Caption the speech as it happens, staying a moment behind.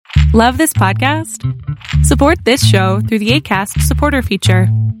Love this podcast? Support this show through the Acast supporter feature.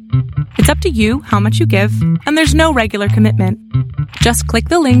 It's up to you how much you give, and there's no regular commitment. Just click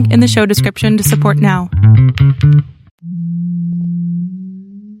the link in the show description to support now.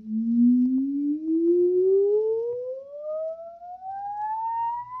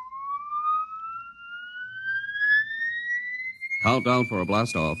 Countdown for a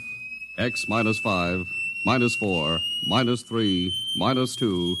blast-off. X minus 5, minus 4, minus 3, minus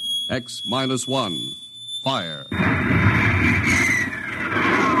 2, X minus 1. Fire.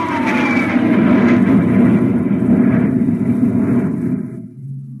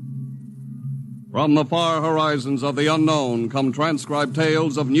 From the far horizons of the unknown come transcribed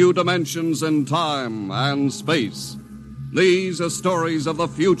tales of new dimensions in time and space. These are stories of the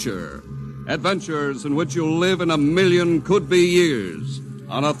future. Adventures in which you'll live in 1,000,000 could-be years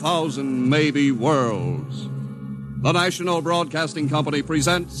on 1,000 maybe worlds. The National Broadcasting Company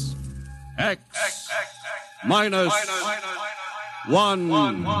presents X minus 1.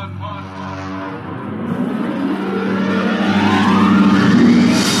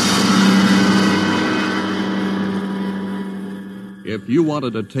 If you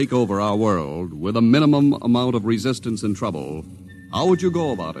wanted to take over our world with a minimum amount of resistance and trouble, how would you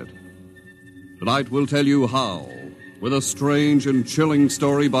go about it? Tonight we'll tell you how, with a strange and chilling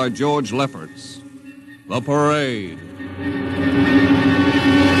story by George Lefferts. The Parade.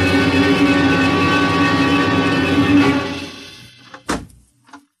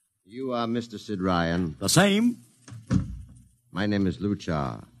 You are Mr. Sid Ryan. The same. My name is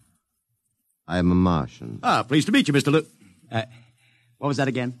Luchar. I am a Martian. Pleased to meet you, Mr. What was that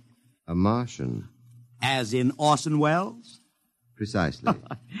again? A Martian. As in Orson Welles? Precisely.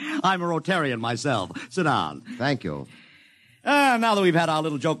 I'm a Rotarian myself. Sit down. Thank you. Now that we've had our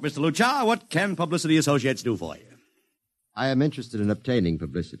little joke, Mr. Luchar, what can Publicity Associates do for you? I am interested in obtaining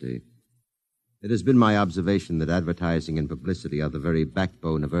publicity. It has been my observation that advertising and publicity are the very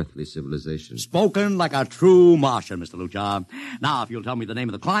backbone of earthly civilization. Spoken like a true Martian, Mr. Luchar. Now, if you'll tell me the name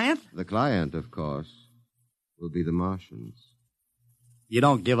of the client. The client, of course, will be the Martians. You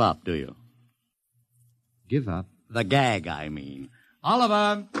don't give up, do you? Give up? The gag, I mean.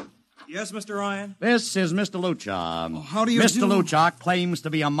 Oliver. Yes, Mr. Ryan? This is Mr. Luchar. Oh, how do you Mr. do? Luchar claims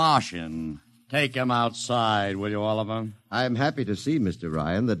to be a Martian. Take him outside, will you, Oliver? I am happy to see, Mr.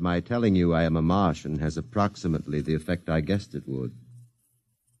 Ryan, that my telling you I am a Martian has approximately the effect I guessed it would.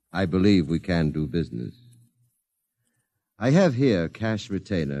 I believe we can do business. I have here cash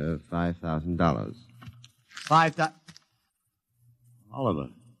retainer of $5,000. Oliver,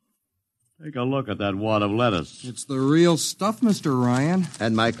 take a look at that wad of lettuce. It's the real stuff, Mr. Ryan.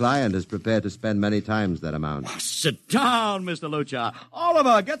 And my client is prepared to spend many times that amount. Sit down, Mr. Luchar.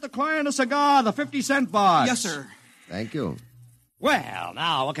 Oliver, get the client a cigar, the 50-cent box. Yes, sir. Thank you. Well,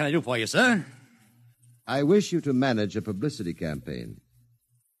 now, what can I do for you, sir? I wish you to manage a publicity campaign.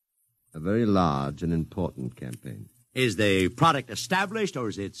 A very large and important campaign. Is the product established, or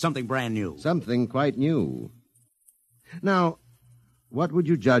is it something brand new? Something quite new. Now, what would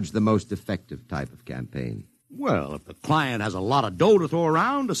you judge the most effective type of campaign? Well, if the client has a lot of dough to throw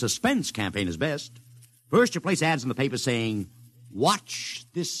around, a suspense campaign is best. First, you place ads in the paper saying, "Watch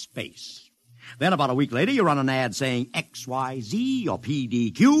this space." Then about a week later, you run an ad saying XYZ or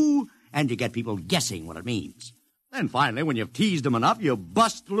PDQ, and you get people guessing what it means. Then finally, when you've teased them enough, you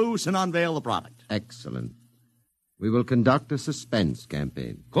bust loose and unveil the product. Excellent. We will conduct a suspense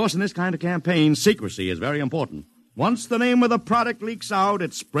campaign. Of course, in this kind of campaign, secrecy is very important. Once the name of the product leaks out,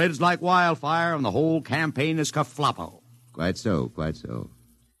 it spreads like wildfire, and the whole campaign is kerfloppo. Quite so, quite so.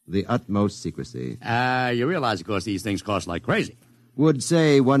 The utmost secrecy. You realize, of course, these things cost like crazy. Would,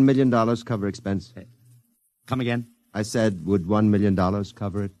 say, $1 million cover expense? Come again? I said, would $1 million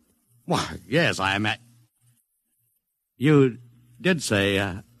cover it? Why, yes, I am at... You did say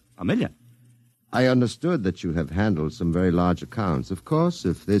 $1 million. I understood that you have handled some very large accounts. Of course,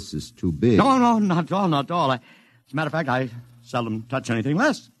 if this is too big... No, not at all, not at all. As a matter of fact, I seldom touch anything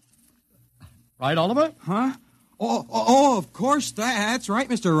less. Right, Oliver? Huh? Oh, of course. That's right,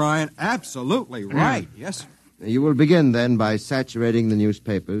 Mr. Ryan. Absolutely right. Yes, sir. You will begin, then, by saturating the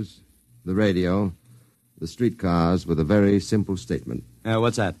newspapers, the radio, the streetcars with a very simple statement.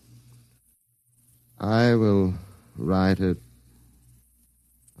 What's that? I will write it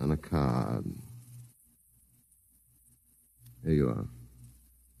on a card. Here you are.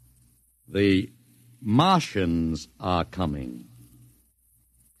 The Martians are coming.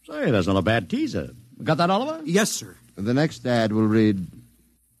 Say, that's not a bad teaser. Got that, Oliver? Yes, sir. The next ad will read,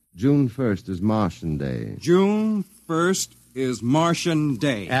 June 1st is Martian Day. June 1st is Martian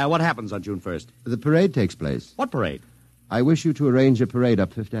Day. What happens on June 1st? The parade takes place. What parade? I wish you to arrange a parade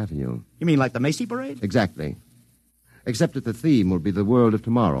up Fifth Avenue. You mean like the Macy Parade? Exactly. Except that the theme will be the world of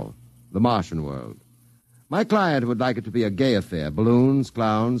tomorrow, the Martian world. My client would like it to be a gay affair. Balloons,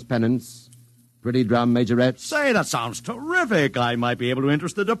 clowns, pennants, pretty drum majorettes. Say, that sounds terrific. I might be able to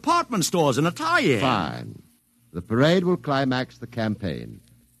interest the department stores in a tie-in. Fine. The parade will climax the campaign.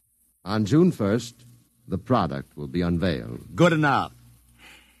 On June 1st, the product will be unveiled. Good enough.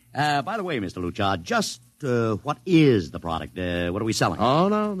 By the way, Mr. Luchard, just what is the product? What are we selling? Oh,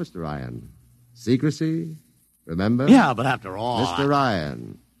 no, Mr. Ryan. Secrecy, remember? Yeah, but after all... Mr.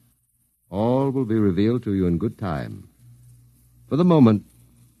 Ryan, all will be revealed to you in good time. For the moment,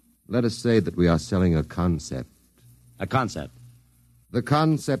 let us say that we are selling a concept. A concept? The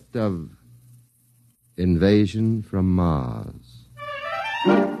concept of invasion from Mars.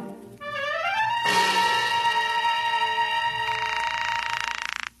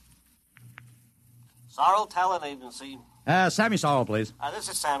 Sorrel Talent Agency. Sammy Sorrell, please. This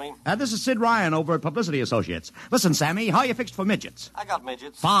is Sammy. This is Sid Ryan over at Publicity Associates. Listen, Sammy, how you fixed for midgets? I got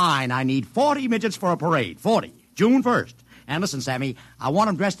midgets. Fine, I need 40 midgets for a parade. 40. June 1st. And listen, Sammy, I want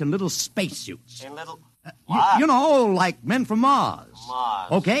them dressed in little spacesuits. In little... You know, like men from Mars.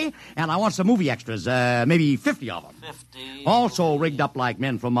 Mars. Okay? And I want some movie extras, maybe 50 of them. 50. Also rigged up like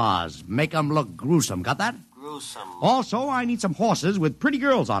men from Mars. Make them look gruesome. Got that? Gruesome. Also, I need some horses with pretty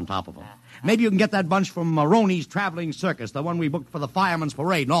girls on top of them. Maybe you can get that bunch from Maroney's Traveling Circus, the one we booked for the Fireman's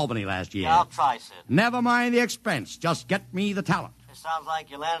Parade in Albany last year. Yeah, I'll try, Sid. Never mind the expense. Just get me the talent. It sounds like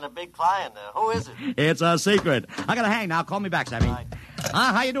you landed a big client there. Who is it? It's a secret. I gotta hang now. Call me back, Sammy. Right.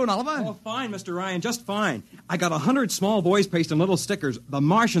 How you doing, Oliver? Oh, fine, Mr. Ryan, just fine. I got 100 small boys pasting little stickers. The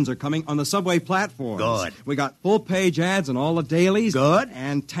Martians are coming on the subway platforms. Good. We got full-page ads in all the dailies. Good.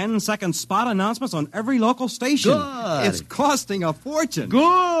 And 10-second spot announcements on every local station. Good. It's costing a fortune.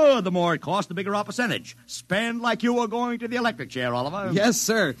 Good. The more it costs, the bigger our percentage. Spend like you were going to the electric chair, Oliver. Yes,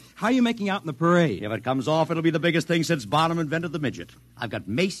 sir. How are you making out in the parade? If it comes off, it'll be the biggest thing since Barnum invented the midget. I've got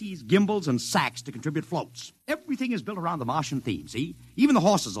Macy's, Gimbals, and Saks to contribute floats. Everything is built around the Martian theme, see? Even the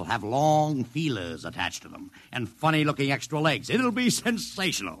horses will have long feelers attached to them and funny-looking extra legs. It'll be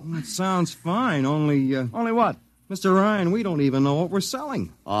sensational. That sounds fine, only... Only what? Mr. Ryan, we don't even know what we're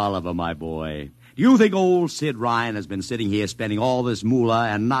selling. Oliver, my boy, do you think old Sid Ryan has been sitting here spending all this moolah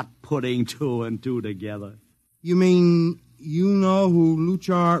and not putting two and two together? You mean you know who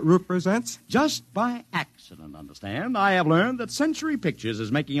Luchar represents? Just by accident, understand? I have learned that Century Pictures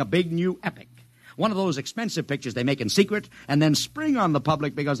is making a big new epic. One of those expensive pictures they make in secret and then spring on the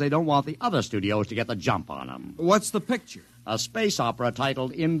public because they don't want the other studios to get the jump on them. What's the picture? A space opera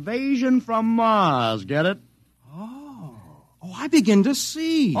titled Invasion from Mars. Get it? Oh, I begin to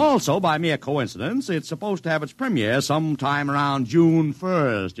see. Also, by mere coincidence, it's supposed to have its premiere sometime around June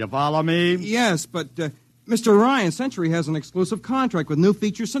 1st. You follow me? Yes, but Mr. Ryan, Century has an exclusive contract with New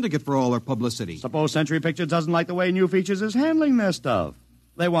Features Syndicate for all their publicity. Suppose Century Pictures doesn't like the way New Features is handling their stuff.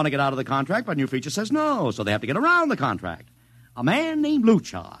 They want to get out of the contract, but New Features says no, so they have to get around the contract. A man named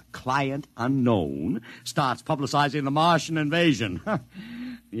Luchar, client unknown, starts publicizing the Martian invasion.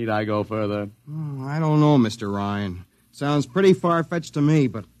 Need I go further? Oh, I don't know, Mr. Ryan. Sounds pretty far-fetched to me,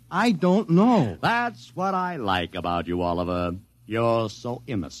 but I don't know. That's what I like about you, Oliver. You're so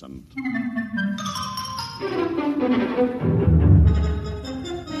innocent.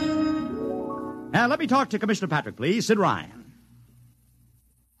 Now, let me talk to Commissioner Patrick, please. Sid Ryan.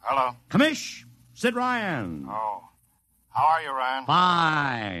 Hello. Commish, Sid Ryan. Oh. How are you, Ryan?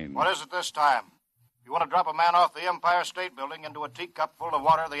 Fine. What is it this time? You want to drop a man off the Empire State Building into a teacup full of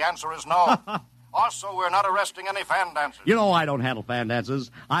water? The answer is no. Also, we're not arresting any fan dancers. You know I don't handle fan dances.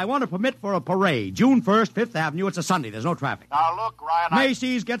 I want a permit for a parade. June 1st, 5th Avenue. It's a Sunday. There's no traffic. Now, look, Ryan,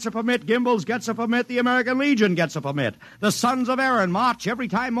 Macy's gets a permit. Gimbals gets a permit. The American Legion gets a permit. The Sons of Erin march every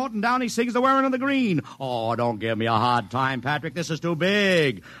time Morton Downey sings the Wearing of the Green. Oh, don't give me a hard time, Patrick. This is too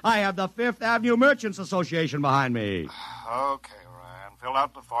big. I have the Fifth Avenue Merchants Association behind me. Okay, Ryan. Fill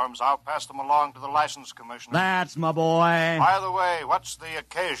out the forms. I'll pass them along to the license commissioner. That's my boy. By the way, what's the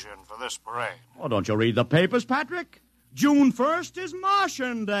occasion for this parade? Oh, don't you read the papers, Patrick? June 1st is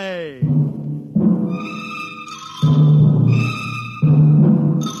Martian Day.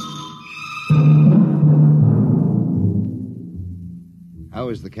 How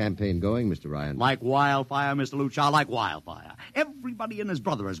is the campaign going, Mr. Ryan? Like wildfire, Mr. Luchar, like wildfire. Everybody and his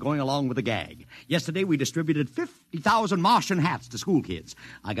brother is going along with the gag. Yesterday, we distributed 50,000 Martian hats to school kids.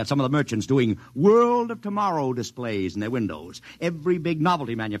 I got some of the merchants doing World of Tomorrow displays in their windows. Every big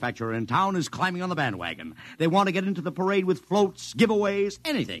novelty manufacturer in town is climbing on the bandwagon. They want to get into the parade with floats, giveaways,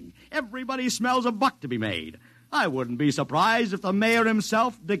 anything. Everybody smells a buck to be made. I wouldn't be surprised if the mayor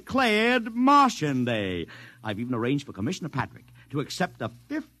himself declared Martian Day. I've even arranged for Commissioner Patrick to accept a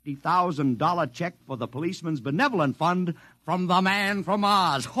 $50,000 check for the Policeman's Benevolent Fund from the man from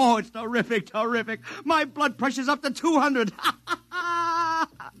Oz. Oh, it's terrific, terrific. My blood pressure's up to 200.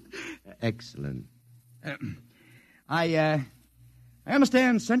 Excellent. I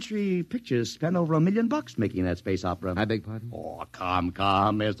understand Century Pictures spent over $1 million making that space opera. I beg pardon? Oh, come,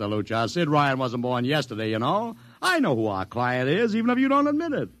 Mr. Lucha. Sid Ryan wasn't born yesterday, you know. I know who our client is, even if you don't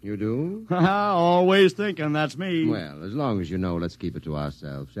admit it. You do? Always thinking that's me. Well, as long as you know, let's keep it to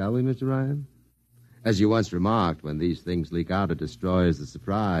ourselves, shall we, Mr. Ryan? As you once remarked, when these things leak out, it destroys the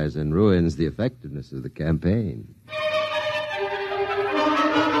surprise and ruins the effectiveness of the campaign.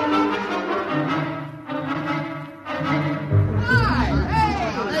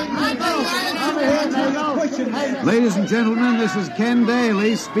 Ladies and gentlemen, this is Ken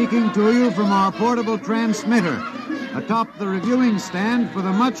Daly speaking to you from our portable transmitter atop the reviewing stand for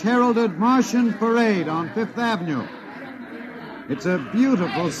the much-heralded Martian Parade on Fifth Avenue. It's a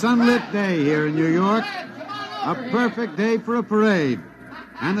beautiful sunlit day here in New York, a perfect day for a parade,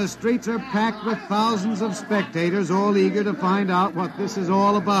 and the streets are packed with thousands of spectators all eager to find out what this is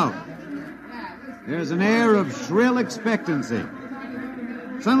all about. There's an air of shrill expectancy.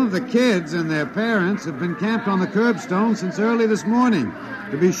 Some of the kids and their parents have been camped on the curbstone since early this morning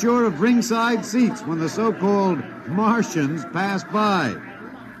to be sure of ringside seats when the so-called Martians pass by.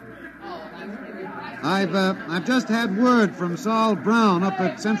 I've just had word from Saul Brown up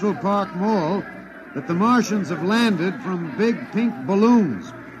at Central Park Mall that the Martians have landed from big pink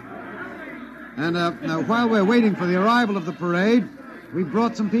balloons. And now, while we're waiting for the arrival of the parade, we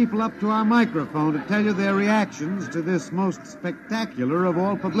brought some people up to our microphone to tell you their reactions to this most spectacular of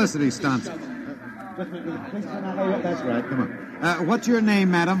all publicity stunts. That's right, come on. What's your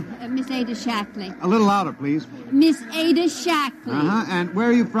name, madam? Miss Ada Shackley. A little louder, please. Miss Ada Shackley. Uh-huh, and where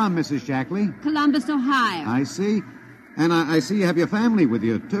are you from, Mrs. Shackley? Columbus, Ohio. I see. And I see you have your family with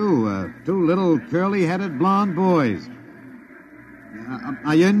you, too. Two little curly-headed blonde boys.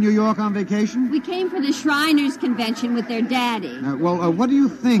 Are you in New York on vacation? We came for the Shriners Convention with their daddy. What do you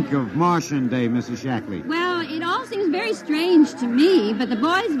think of Martian Day, Mrs. Shackley? Well, it all seems very strange to me, but the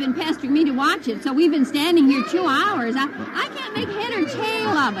boys have been pestering me to watch it, so we've been standing here 2 hours. I can't make head or tail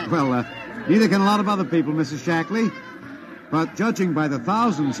of it. Well, neither can a lot of other people, Mrs. Shackley. But judging by the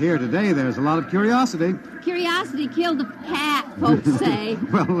thousands here today, there's a lot of curiosity. Curiosity killed the cat, folks say.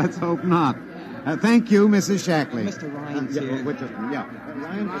 Well, let's hope not. Thank you, Mrs. Shackley. Mr. Ryan's here.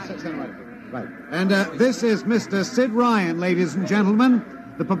 Ryan, right. And this is Mr. Sid Ryan, ladies and gentlemen,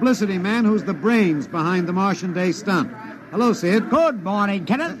 the publicity man who's the brains behind the Martian Day stunt. Hello, Sid. Good morning,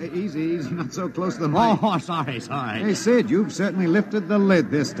 Kenneth. Easy, not so close to the mic. Oh, sorry. Hey, Sid, you've certainly lifted the lid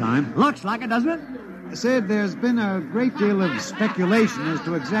this time. Looks like it, doesn't it? Sid, there's been a great deal of speculation as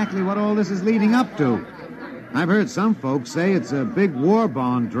to exactly what all this is leading up to. I've heard some folks say it's a big war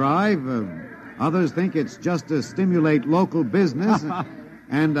bond drive. Others think it's just to stimulate local business.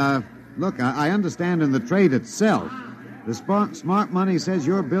 And, look, I understand in the trade itself, the smart money says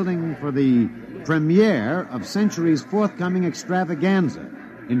you're building for the premiere of Century's forthcoming extravaganza,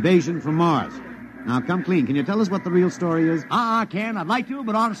 Invasion from Mars. Now, come clean. Can you tell us what the real story is? Ken, I'd like to,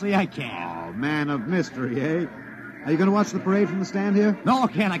 but honestly, I can't. Oh, man of mystery, eh? Are you going to watch the parade from the stand here? No,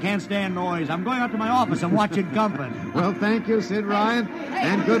 Ken, I can't stand noise. I'm going up to my office and watching Gumpin. Well, thank you, Sid Ryan,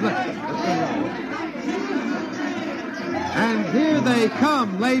 and good luck. And here they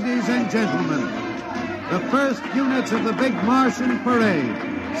come, ladies and gentlemen. The first units of the big Martian parade,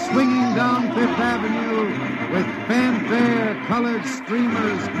 swinging down Fifth Avenue with fanfare, colored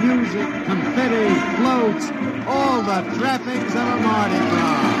streamers, music, confetti, floats, all the trappings of a Mardi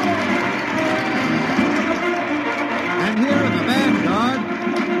Gras. And here in the vanguard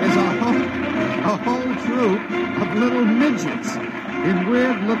is a whole troop of little midgets in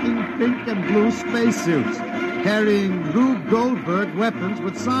weird-looking pink and blue spacesuits, carrying Rube Goldberg weapons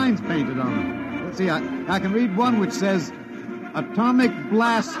with signs painted on them. Let's see, I can read one which says, Atomic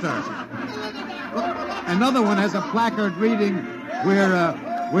Blaster. Another one has a placard reading,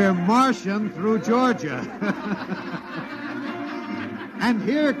 We're Martian through Georgia. And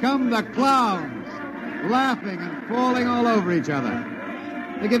here come the clowns, laughing and falling all over each other.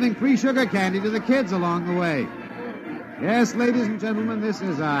 They're giving free sugar candy to the kids along the way. Yes, ladies and gentlemen, this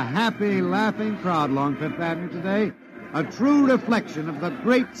is a happy, laughing crowd along Fifth Avenue today. A true reflection of the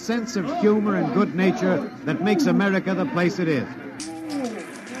great sense of humor and good nature that makes America the place it is.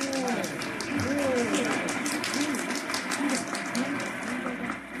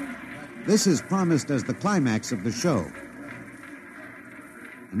 This is promised as the climax of the show.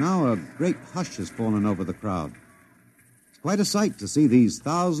 Now a great hush has fallen over the crowd. Quite a sight to see these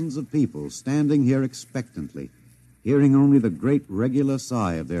thousands of people standing here expectantly, hearing only the great regular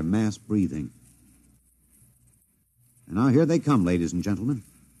sigh of their mass breathing. And now here they come, ladies and gentlemen.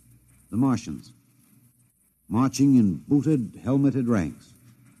 The Martians, marching in booted, helmeted ranks,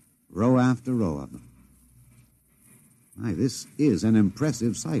 row after row of them. Aye, this is an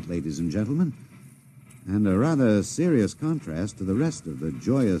impressive sight, ladies and gentlemen, and a rather serious contrast to the rest of the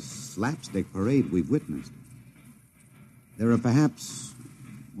joyous slapstick parade we've witnessed. There are perhaps,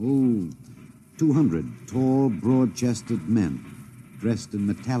 200 tall, broad-chested men dressed in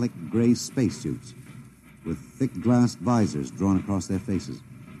metallic gray spacesuits with thick glass visors drawn across their faces.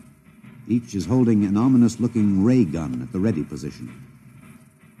 Each is holding an ominous-looking ray gun at the ready position.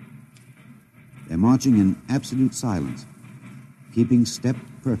 They're marching in absolute silence, keeping step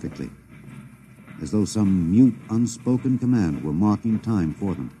perfectly, as though some mute, unspoken command were marking time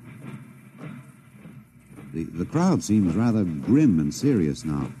for them. The crowd seems rather grim and serious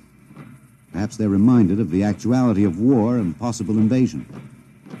now. Perhaps they're reminded of the actuality of war and possible invasion.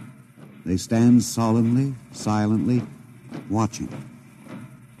 They stand solemnly, silently, watching.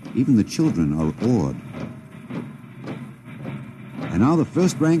 Even the children are awed. And now the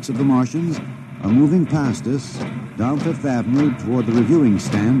first ranks of the Martians are moving past us down Fifth Avenue toward the reviewing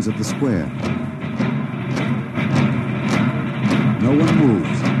stands at the square. No one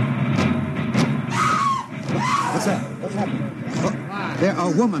moves. What's that? What's happening? Oh, there,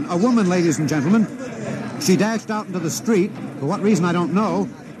 a woman, ladies and gentlemen. She dashed out into the street. For what reason, I don't know.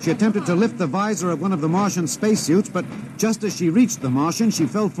 She attempted to lift the visor of one of the Martian spacesuits, but just as she reached the Martian, she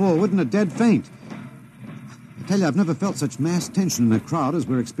fell forward in a dead faint. I tell you, I've never felt such mass tension in a crowd as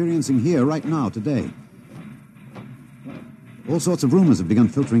we're experiencing here right now, today. All sorts of rumors have begun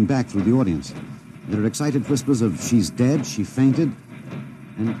filtering back through the audience. There are excited whispers of she's dead, she fainted,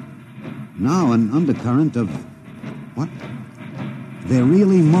 and now an undercurrent of, what? They're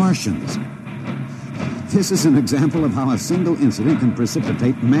really Martians. This is an example of how a single incident can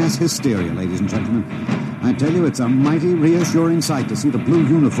precipitate mass hysteria, ladies and gentlemen. I tell you, it's a mighty reassuring sight to see the blue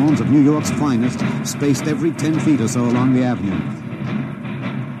uniforms of New York's finest spaced every 10 feet or so along the avenue.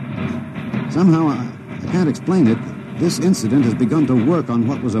 Somehow, I can't explain it, this incident has begun to work on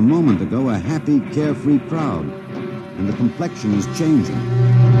what was a moment ago a happy, carefree crowd, and the complexion is changing.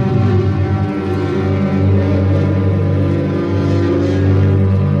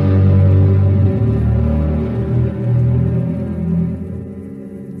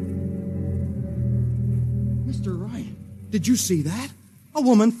 Did you see that? A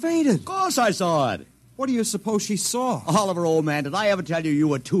woman fainted. Of course I saw it. What do you suppose she saw? Oliver, old man, did I ever tell you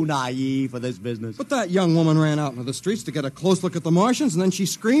were too naive for this business? But that young woman ran out into the streets to get a close look at the Martians, and then she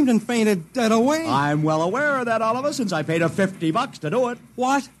screamed and fainted dead away. I'm well aware of that, Oliver, since I paid her $50 to do it.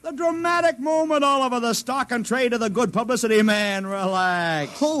 What? The dramatic moment, Oliver, the stock and trade of the good publicity, man.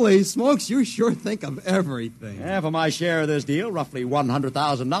 Relax. Holy smokes, you sure think of everything. Yeah, for my share of this deal, roughly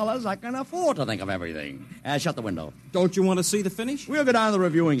 $100,000, I can afford to think of everything. Shut the window. Don't you want to see the finish? We'll go down to the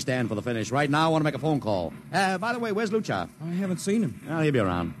reviewing stand for the finish. Right now, I want to make a phone call. By the way, where's Lucha? I haven't seen him. Well, he'll be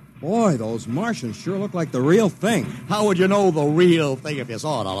around. Boy, those Martians sure look like the real thing. How would you know the real thing if you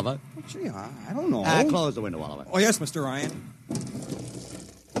saw it, Oliver? Well, gee, I don't know. Close the window, Oliver. Oh, yes, Mr. Ryan.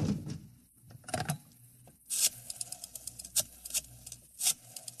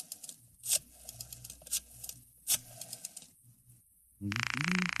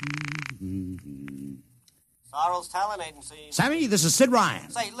 Sorrel's Talent Agency. Sammy, this is Sid Ryan.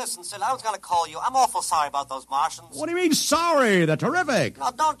 Say, listen, Sid, I was going to call you. I'm awful sorry about those Martians. What do you mean, sorry? They're terrific. No,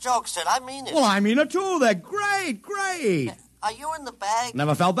 don't joke, Sid. I mean it. Well, I mean it, too. They're great, great. Are you in the bag?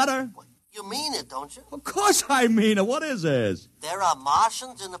 Never felt better. You mean it, don't you? Of course I mean it. What is this? There are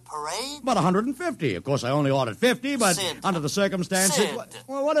Martians in the parade? About 150. Of course, I only ordered 50, but Sid. under the circumstances... Sid.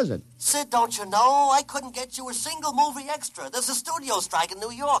 Well, what is it? Sid, don't you know? I couldn't get you a single movie extra. There's a studio strike in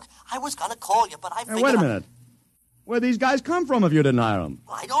New York. I was going to call you, but I figured... Wait a minute. Where'd these guys come from if you didn't hire them?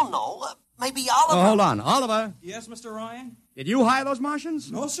 I don't know. Maybe Oliver... Oh, hold on. Oliver? Yes, Mr. Ryan? Did you hire those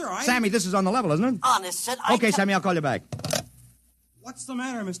Martians? No, sir, Sammy, this is on the level, isn't it? Honest, Sid, Okay, Sammy, I'll call you back. What's the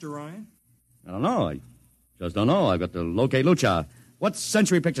matter, Mr. Ryan? I don't know. I just don't know. I've got to locate Lucha. What's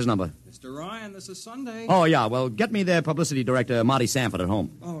Century Pictures number? Mr. Ryan, this is Sunday. Oh, yeah. Well, get me their publicity director, Marty Sanford, at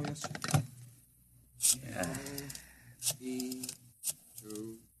home. Oh, yes, sir. Yeah. 3,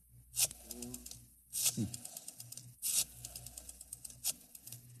 2, 4.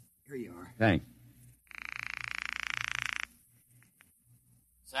 Here you are. Thanks.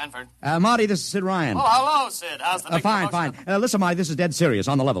 Sanford. Marty, this is Sid Ryan. Oh, hello, Sid. How's the big Fine, fine. promotion? Listen, Marty, this is dead serious,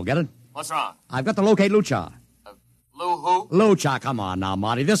 on the level. Get it? What's wrong? I've got to locate Lucha. Lou who? Lucha, come on now,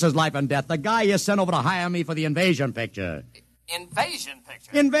 Marty. This is life and death. The guy you sent over to hire me for the invasion picture. Invasion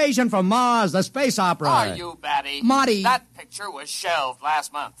picture? Invasion from Mars, the space opera. Are you batty? Marty. That picture was shelved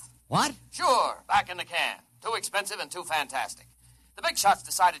last month. What? Sure, back in the can. Too expensive and too fantastic. The big shots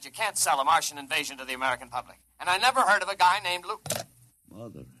decided you can't sell a Martian invasion to the American public. And I never heard of a guy named Lou...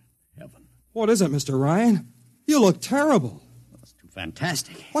 Mother heaven. What is it, Mr. Ryan? You look terrible. That's too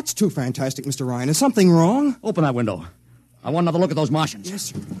fantastic. What's too fantastic, Mr. Ryan? Is something wrong? Open that window. I want another look at those Martians. Yes,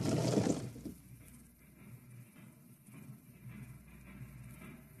 sir.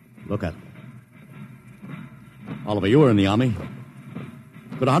 Look at it. Oliver, you were in the Army.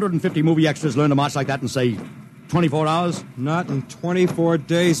 Could 150 movie extras learn to march like that in, say, 24 hours? Not in 24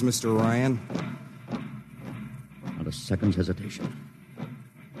 days, Mr. Ryan. Not a second's hesitation.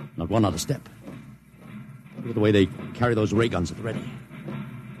 Not one other step. Look at the way they carry those ray guns at the ready.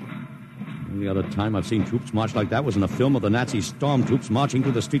 The only other time I've seen troops march like that was in a film of the Nazi stormtroops marching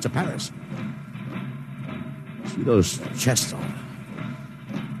through the streets of Paris. See those chests, Oliver?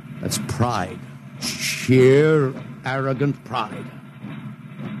 That's pride. Sheer, arrogant pride.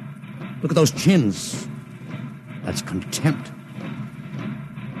 Look at those chins. That's contempt.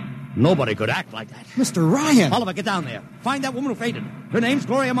 Nobody could act like that. Mr. Ryan! Oliver, get down there. Find that woman who fainted. Her name's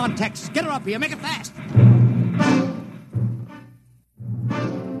Gloria Montex. Get her up here. Make it fast.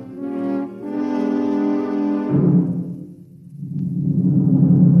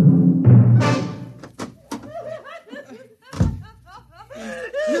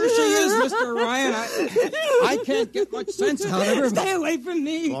 Here she is, Mr. Ryan. I can't get much sense out of her. Stay away from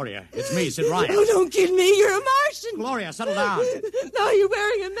me. Gloria, it's me, Sid Ryan. Oh, don't kid me. You're a Martian. Gloria, settle down. No, you're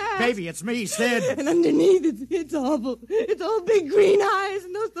wearing a mask. Baby, it's me, Sid. And underneath, it's awful. It's all big green eyes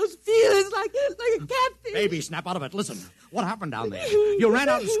and those feelers like a catfish. Baby, snap out of it. Listen, what happened down there? You ran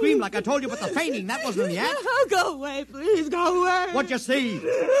out and screamed like I told you, but the fainting, that wasn't in the act. Oh, go away, please. Go away. What'd you see?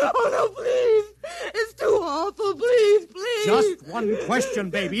 Oh, no, please. It's too awful. Please, please. Just one question,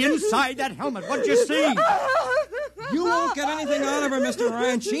 baby. Inside that helmet, what'd you see? You won't get anything out of her, Mr.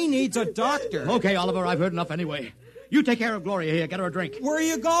 Ryan. She needs a doctor. Okay, Oliver, I've heard enough anyway. You take care of Gloria here. Get her a drink. Where are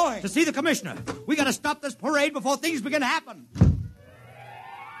you going? To see the commissioner. We got to stop this parade before things begin to happen.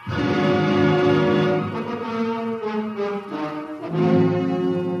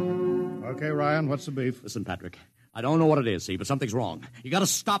 Okay, Ryan, what's the beef? Listen, Patrick, I don't know what it is, see, but something's wrong. You got to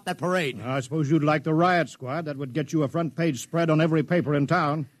stop that parade. I suppose you'd like the riot squad. That would get you a front-page spread on every paper in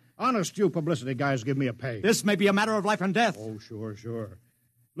town. Honest, you publicity guys give me a pay. This may be a matter of life and death. Oh, sure.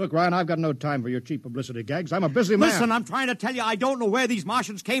 Look, Ryan, I've got no time for your cheap publicity gags. I'm a busy man. Listen, I'm trying to tell you I don't know where these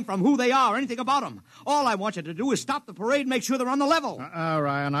Martians came from, who they are, anything about them. All I want you to do is stop the parade and make sure they're on the level.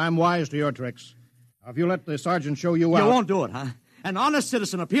 Ryan, I'm wise to your tricks. Now, if you let the sergeant show you out... You won't do it, huh? An honest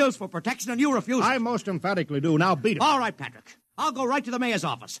citizen appeals for protection and you refuse it. I most emphatically do. Now beat it. All right, Patrick. I'll go right to the mayor's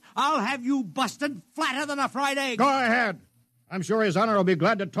office. I'll have you busted flatter than a fried egg. Go ahead. I'm sure His Honor will be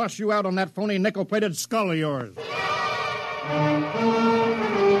glad to toss you out on that phony nickel-plated skull of yours.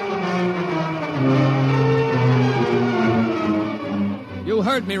 You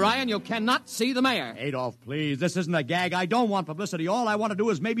heard me, Ryan. You cannot see the mayor. Adolf, please. This isn't a gag. I don't want publicity. All I want to do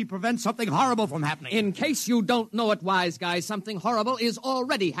is maybe prevent something horrible from happening. In case you don't know it, wise guy, something horrible is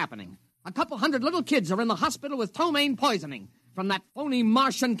already happening. A couple hundred little kids are in the hospital with ptomaine poisoning from that phony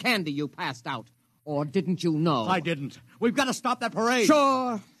Martian candy you passed out. Or didn't you know? I didn't. We've got to stop that parade.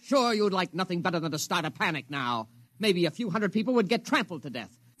 Sure, you'd like nothing better than to start a panic now. Maybe a few hundred people would get trampled to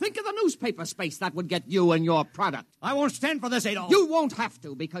death. Think of the newspaper space that would get you and your product. I won't stand for this, Adolf. You won't have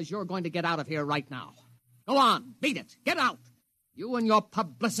to, because you're going to get out of here right now. Go on, beat it. Get out. You and your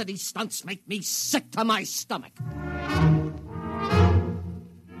publicity stunts make me sick to my stomach.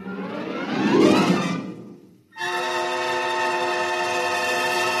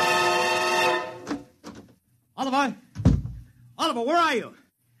 Oliver! Oliver, where are you?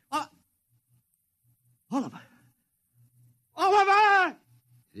 Oliver! Oliver!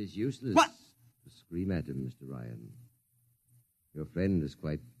 It is useless What? to scream at him, Mr. Ryan. Your friend is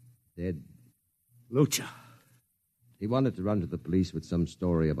quite dead. Lucha. He wanted to run to the police with some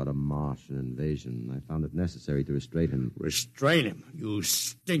story about a Martian invasion. I found it necessary to restrain him. Restrain him, you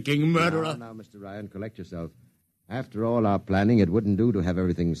stinking murderer. Now, Mr. Ryan, collect yourself. After all our planning, it wouldn't do to have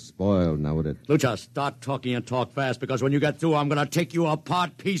everything spoiled, now would it? Lucha, start talking and talk fast, because when you get through, I'm going to take you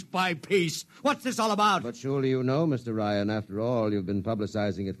apart piece by piece. What's this all about? But surely you know, Mr. Ryan, after all, you've been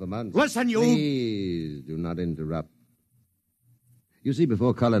publicizing it for months. Listen, you... Please, do not interrupt. You see,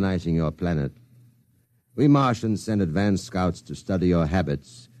 before colonizing your planet, we Martians sent advanced scouts to study your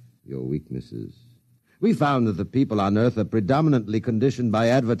habits, your weaknesses. We found that the people on Earth are predominantly conditioned by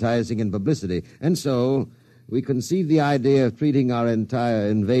advertising and publicity, and so... we conceived the idea of treating our entire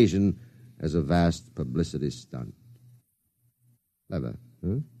invasion as a vast publicity stunt. Clever,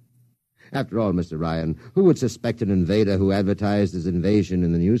 huh? After all, Mr. Ryan, who would suspect an invader who advertised his invasion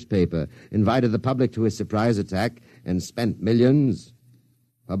in the newspaper, invited the public to his surprise attack, and spent millions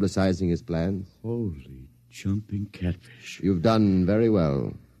publicizing his plans? Holy jumping catfish. You've done very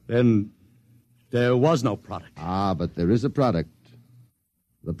well. Then there was no product. Ah, but there is a product.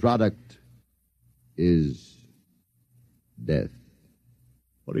 The product is death.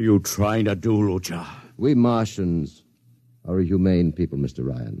 What are you trying to do, Lucha? We Martians are a humane people, Mr.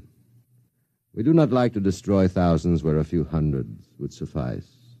 Ryan. We do not like to destroy thousands where a few hundreds would suffice.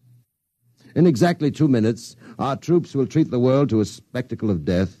 In exactly 2 minutes, our troops will treat the world to a spectacle of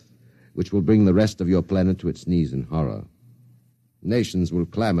death, which will bring the rest of your planet to its knees in horror. Nations will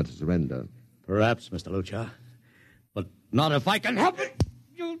clamor to surrender. Perhaps, Mr. Lucha, but not if I can help it.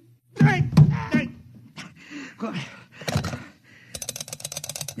 You...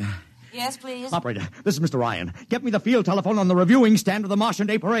 Yes, please. Operator, this is Mr. Ryan. Get me the field telephone on the reviewing stand of the Martian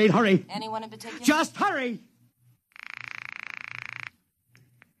Day Parade. Hurry. Anyone in particular? Just hurry.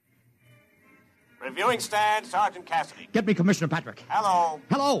 Reviewing stand, Sergeant Cassidy. Get me Commissioner Patrick. Hello.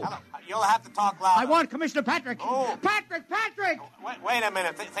 Hello. You'll have to talk louder. I want Commissioner Patrick. Oh. Patrick! Wait a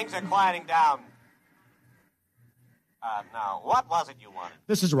minute. Things are quieting down. Now, what was it you wanted?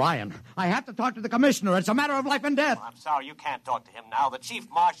 This is Ryan. I have to talk to the commissioner. It's a matter of life and death. I'm sorry, you can't talk to him now. The chief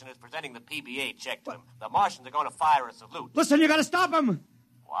Martian is presenting the PBA check to him. The Martians are going to fire a salute. Listen, you got to stop him.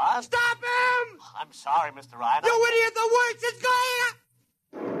 What? Stop him! I'm sorry, Mr. Ryan. You idiot! The works is going...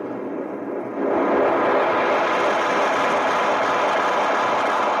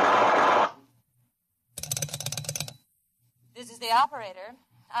 This is the operator.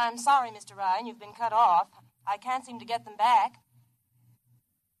 I'm sorry, Mr. Ryan, you've been cut off. I can't seem to get them back.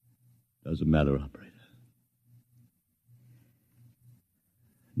 Doesn't matter, operator.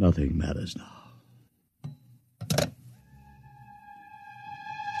 Nothing matters now.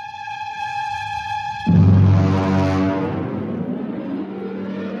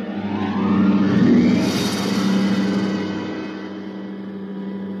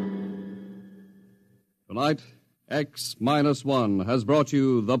 Tonight, X-1 has brought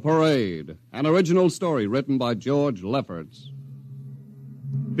you The Parade, an original story written by George Lefferts.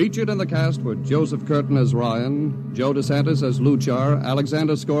 Featured in the cast were Joseph Curtin as Ryan, Joe DeSantis as Luchar,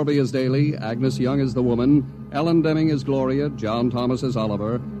 Alexander Scorby as Daly, Agnes Young as the woman, Ellen Deming as Gloria, John Thomas as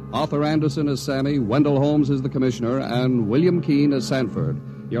Oliver, Arthur Anderson as Sammy, Wendell Holmes as the Commissioner, and William Keene as Sanford.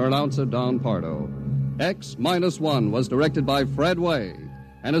 Your announcer, Don Pardo. X-1 was directed by Fred Way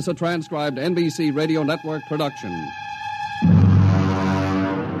and is a transcribed NBC Radio Network production.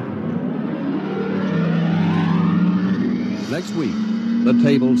 Next week, the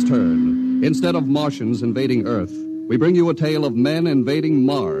tables turn. Instead of Martians invading Earth, we bring you a tale of men invading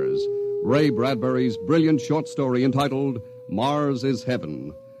Mars. Ray Bradbury's brilliant short story entitled Mars is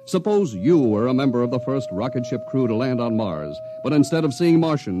Heaven. Suppose you were a member of the first rocket ship crew to land on Mars, but instead of seeing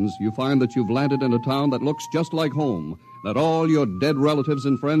Martians, you find that you've landed in a town that looks just like home, that all your dead relatives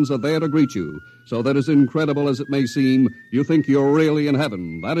and friends are there to greet you, so that as incredible as it may seem, you think you're really in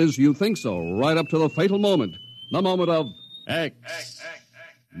heaven. That is, you think so, right up to the fatal moment, the moment of X-1.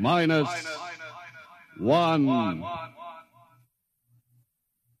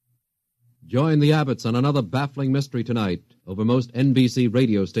 Join the Abbotts on another baffling mystery tonight over most NBC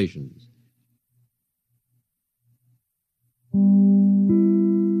radio stations.